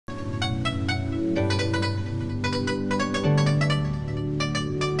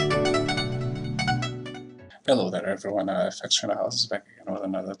Hello there everyone, fxchannelhouse is back again with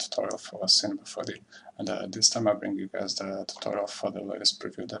another tutorial for CINEMA4D, and this time I bring you guys the tutorial for the latest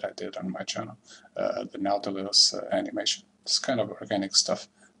preview that I did on my channel, the Nautilus animation. It's kind of organic stuff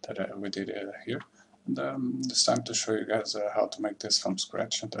that we did here, and it's time to show you guys how to make this from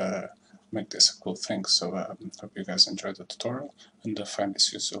scratch and make this a cool thing. So hope you guys enjoyed the tutorial and find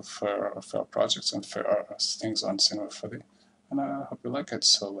this useful for our projects and for our things on CINEMA4D. And I hope you like it.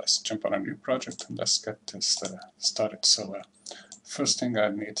 So let's jump on a new project and let's get this started. So first thing I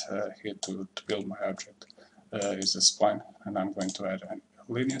need here to build my object is a spline, and I'm going to add a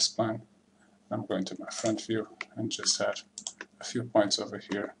linear spline. I'm going to my front view and just add a few points over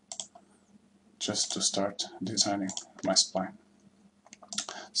here just to start designing my spline.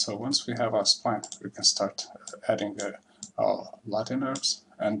 So once we have our spline, we can start adding our lathe nurbs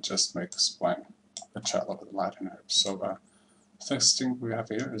and just make the spline a child of the lathe nurbs. So first thing we have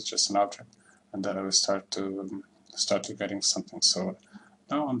here is just an object, and then we start to getting something. So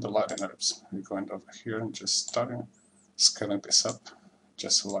now on the lathe nurbs, we're going over here and just starting scaling this up,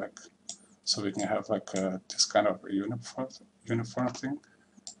 just like so we can have like this kind of a uniform thing,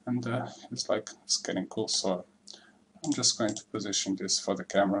 and it's getting cool. So I'm just going to position this for the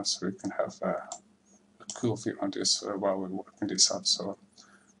camera so we can have a cool view on this while we're working this out. So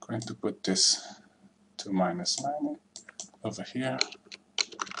I'm going to put this to -90 over here,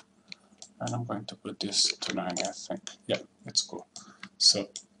 and I'm going to put this to 90, I think. Yeah, it's cool.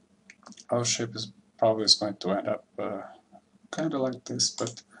 So our shape is probably going to end up kind of like this,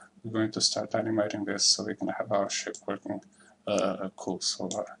 but we're going to start animating this so we can have our shape working cool. So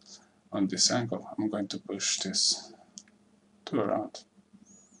on this angle, I'm going to push this to around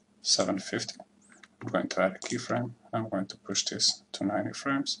 750. I'm going to add a keyframe. I'm going to push this to 90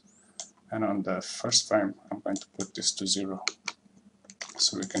 frames. And on the first frame, I'm going to put this to 0,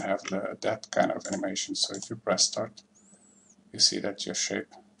 so we can have that kind of animation. So if you press start, you see that your shape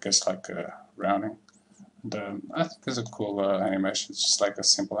gets like a rounding. And, I think it's a cool animation. It's just like a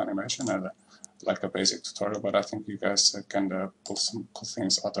simple animation and like a basic tutorial, but I think you guys can pull some cool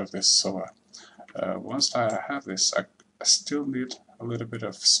things out of this. So once I have this, I still need a little bit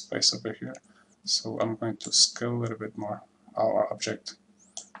of space over here. So I'm going to scale a little bit more our object,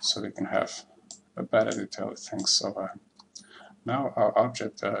 so we can have a better detailed thing. So now our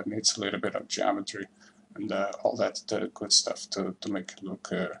object needs a little bit of geometry and all that good stuff to make it look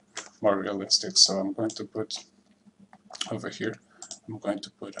more realistic. So I'm going to put over here, I'm going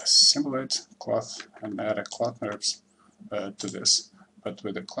to put a simulate cloth and add a cloth nurbs to this. But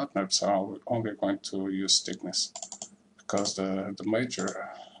with the cloth nurbs, I'm only going to use thickness, because the major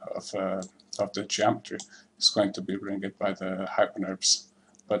of the geometry is going to be bringed by the hypernurbs.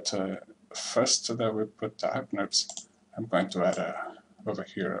 But first that we put the hypernurbs, I'm going to add over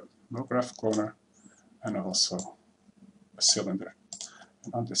here a graph cloner and also a cylinder.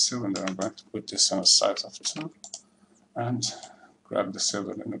 And on the cylinder, I'm going to put this on a size of 2 and grab the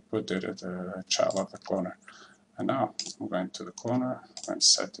cylinder and put it at the child of the cloner. And now I'm going to the cloner and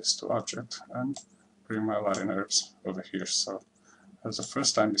set this to object and bring my lathe nurbs over here. So that's the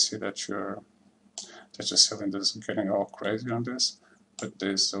first time you see that your cylinder is getting all crazy on this, but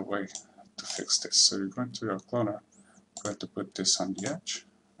there's a way to fix this. So you're going to your cloner, going to put this on the edge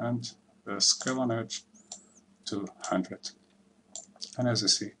and the scale on edge to 100. And as you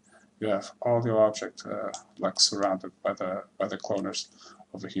see, you have all your object like surrounded by the cloners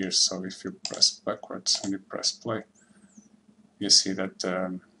over here. So if you press backwards and you press play, you see that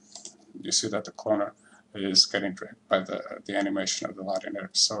the cloner is getting dragged by the animation of the lathe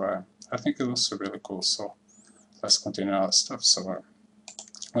nurbs. So I think it looks really cool. So let's continue our stuff. So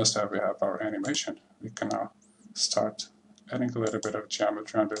once that we have our animation, we can now start adding a little bit of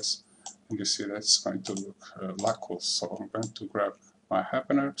geometry on this, and you see that it's going to look like cool. So I'm going to grab my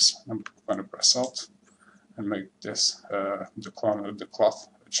hypernurbs, I'm going to press Alt and make this the cloth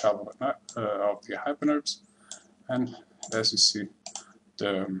a child of the hypernurbs. And as you see,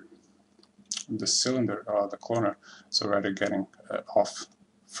 the cylinder or the cloner is already getting off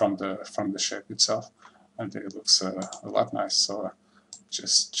from the shape itself, and it looks a lot nice. So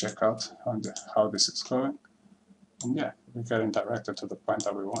just check out on how this is going, and yeah, we're getting directed to the point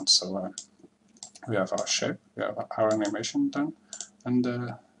that we want. So we have our shape, we have our animation done, and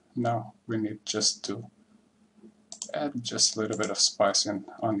now we need just to add just a little bit of spice in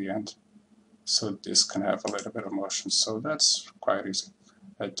on the end, so this can have a little bit of motion. So that's quite easy,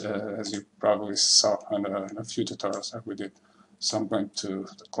 as you probably saw in a few tutorials that we did. So I'm going to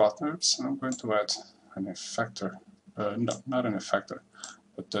the cloth nurbs and I'm going to add an effector, no, not an effector,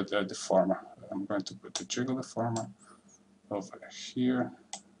 but the deformer. I'm going to put the jiggle deformer over here,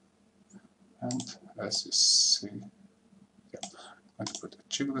 And as you see, yeah, I'm going to put a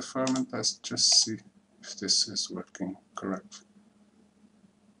jiggly form and let's just see if this is working correctly.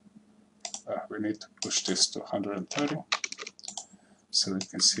 We need to push this to 130 so we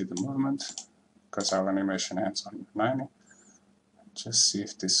can see the movement, because our animation ends on 90. Just see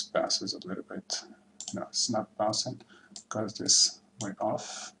if this bounces a little bit. No, it's not bouncing because this went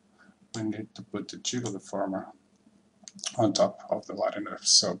off. We need to put the jiggle deformer on top of the lathe nerve.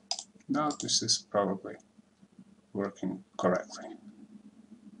 So now this is probably working correctly.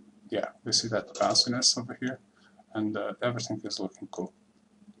 Yeah, we see that bounciness over here, and everything is looking cool.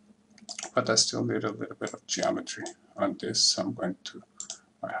 But I still need a little bit of geometry on this. So I'm going to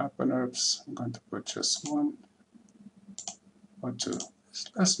my hypernerves. I'm going to put just one or two.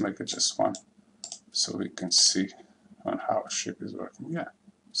 Let's make it just one so we can see on how shape is working. Yeah,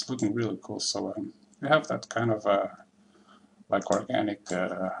 it's looking really cool. So we have that kind of like organic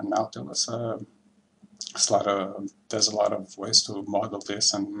Nautilus. There's a lot of ways to model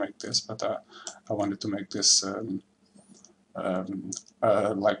this and make this, but I wanted to make this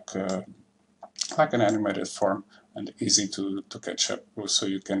like an animated form and easy to catch up so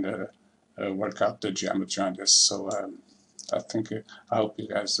you can work out the geometry on this. So I hope you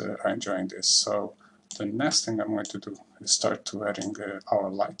guys are enjoying this. So the next thing I'm going to do is start to adding our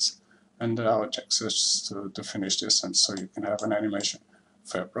lights and our textures to finish this, and so you can have an animation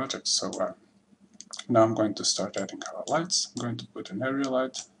for your project. So now I'm going to start adding our lights. I'm going to put an area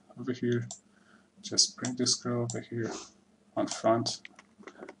light over here. Just bring this girl over here on front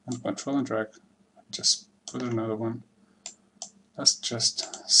and control and drag. Just put another one. Let's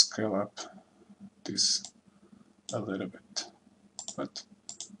just scale up this a little bit. But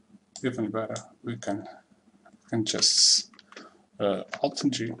even better, we can just Alt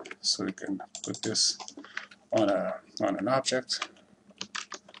and G, so we can put this on an object.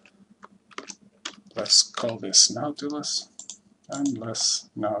 Let's call this Nautilus, and let's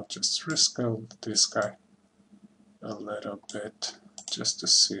now just rescale this guy a little bit just to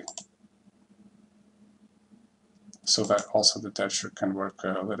see, so that also the texture can work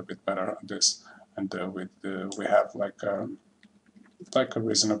a little bit better on this, and we have like a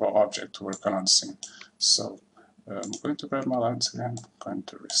reasonable object to work on the scene. So I'm going to grab my lights again, I'm going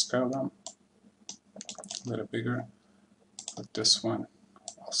to rescale them a little bigger, put this one,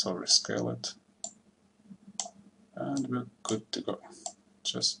 also rescale it, and we're good to go.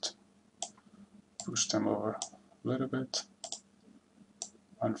 Just push them over a little bit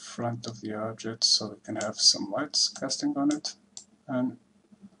on front of the object so we can have some lights casting on it, and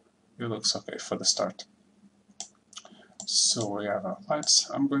it looks okay for the start. So we have our lights.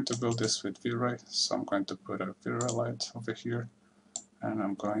 I'm going to build this with vray, so I'm going to put a vray light over here, and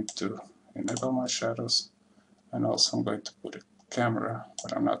I'm going to enable my shadows, and also I'm going to put a camera,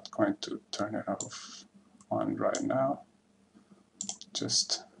 but I'm not going to turn it on right now.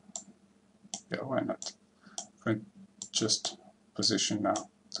 Just, yeah, why not? I'm going to just position now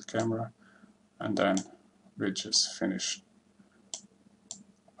the camera, and then we just finish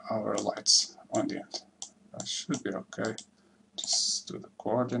our lights on the end. That should be okay. Just do the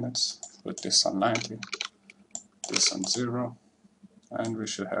coordinates, put this on 90, this on 0, and we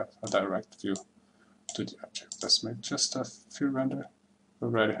should have a direct view to the object. Let's make just a few render. We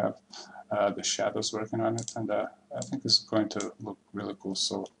already have the shadows working on it, and I think it's going to look really cool.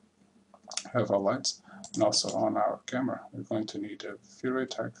 So have our lights, and also on our camera we're going to need a vray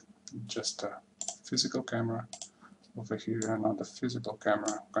tag, just a physical camera over here, and on the physical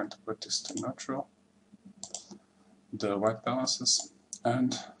camera I'm going to put this to neutral, the white balances,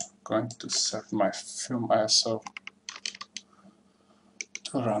 and going to set my film ISO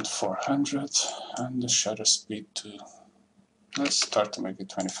to around 400 and the shutter speed to, let's start to make it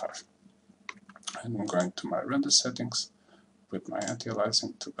 25. And I'm going to my render settings, put my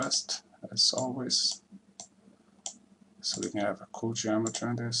anti-aliasing to best as always, so we can have a cool geometry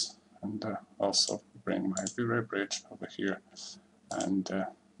on this, and also bring my vray bridge over here, and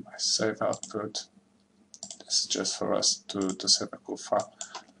my save output. This is just for us to save a cool file.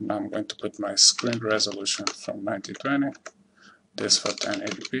 And now I'm going to put my screen resolution from 1920, this for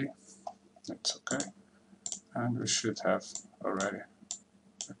 1080p, it's okay, and we should have already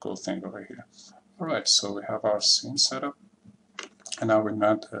a cool thing over here. Alright, so we have our scene set up, and now we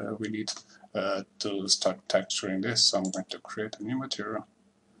need to start texturing this. So I'm going to create a new material,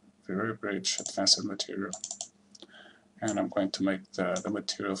 vray bridge, advanced material, and I'm going to make the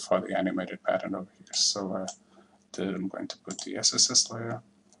material for the animated pattern over here. So I'm going to put the SSS layer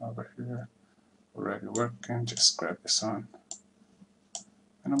over here, already working, just grab this on,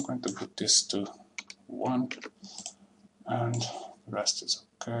 and I'm going to put this to 1, and the rest is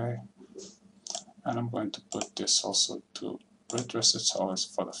okay. And I'm going to put this also to redress it always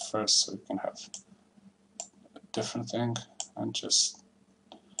for the first, so you can have a different thing. And just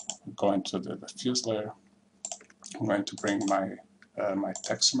go into the diffuse layer. I'm going to bring my my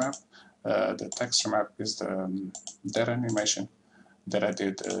texture map. The texture map is the that animation that I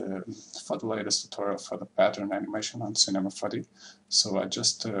did for the latest tutorial for the pattern animation on CINEMA4D. So I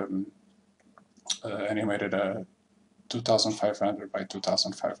just animated a 2500 by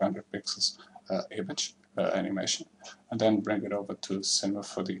 2500 pixels image animation, and then bring it over to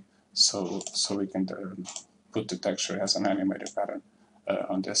CINEMA4D so we can put the texture as an animated pattern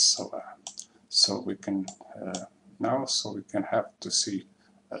on this. So we can have to see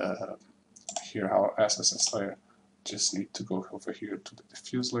here our SSS layer. Just need to go over here to the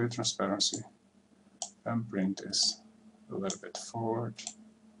diffuse layer transparency and bring this a little bit forward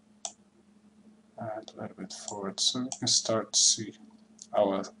and a little bit forward, so we can start to see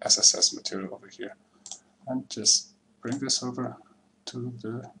our SSS material over here. And just bring this over to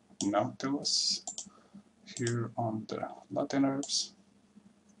the Nautilus here on the lathe nurbs.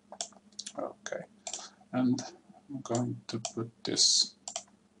 Okay, and I'm going to put this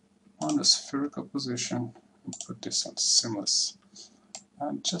on a spherical position and put this on seamless,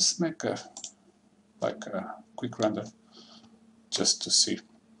 and just make a quick render just to see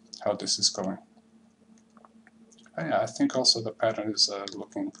how this is going. And yeah, I think also the pattern is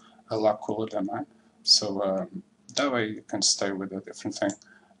looking a lot cooler than mine, so that way you can stay with a different thing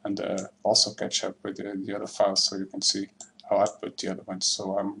and also catch up with the other files, so you can see how I put the other ones.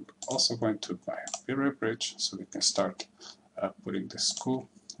 So I'm also going to my vray bridge so we can start putting this cool,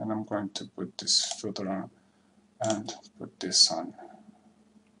 and I'm going to put this filter on and put this on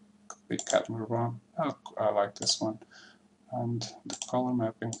big camera ROM. I like this one. And the color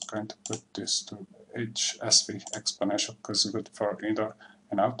mapping, I'm going to put this to HSV exponential because it's good for indoor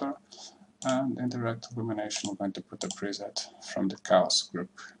and outdoor. And in direct illumination, we're going to put a preset from the chaos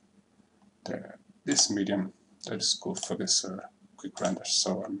group. This medium that is cool for this quick render.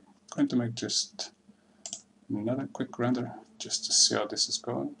 So I'm going to make just another quick render just to see how this is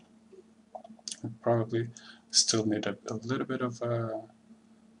going. I probably still need a little bit of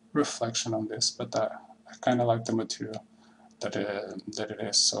reflection on this, but I kind of like the material that it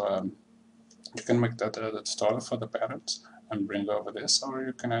is. So you can make that the tutorial for the patterns and bring over this, or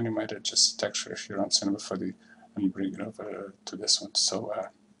you can animate it just texture here on CINEMA4D and bring it over to this one. So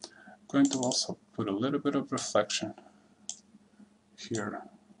I'm going to also put a little bit of reflection here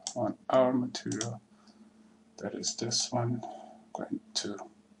on our material. That is this one. Going to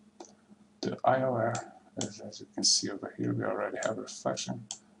the IOR, as you can see over here, we already have reflection,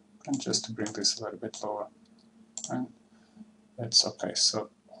 and just to bring this a little bit lower, and it's okay. So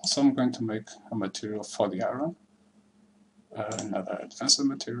also I'm going to make a material for the iron, another advanced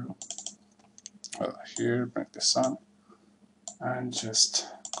material. Here, bring this on, and just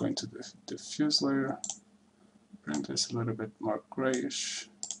going to the diffuse layer, bring this a little bit more grayish,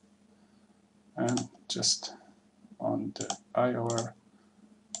 and just on the IOR,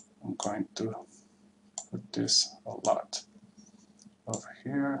 I'm going to put this a lot over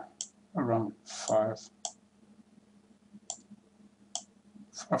here, around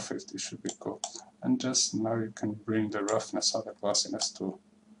 450 should be cool. And just now you can bring the roughness or the glossiness to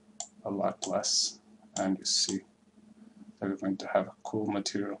a lot less, and you see that we're going to have a cool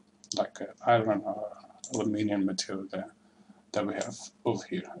material like an iron or aluminium material there that we have over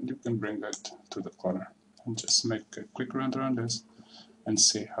here, and you can bring it to the corner and just make a quick render on this and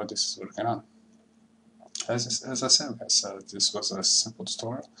see how this is working on. As I said, guys, this was a simple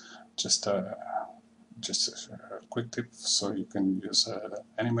tutorial, just a quick tip so you can use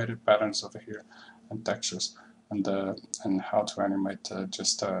animated patterns over here and textures, and how to animate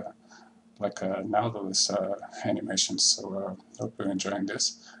like a NAUTILUS animation. So hope you're enjoying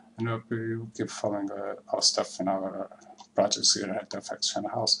this, and hope you keep following our stuff in our projects here at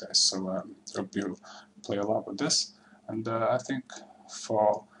fxchannelhouse, guys. So hope you play along with this, and I think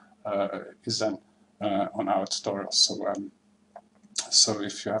fall is done on our tutorial. So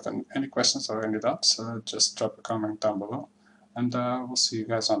if you have any questions or any doubts, just drop a comment down below, and we'll see you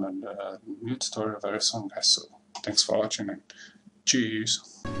guys on a new tutorial very soon, guys. So thanks for watching, and cheers.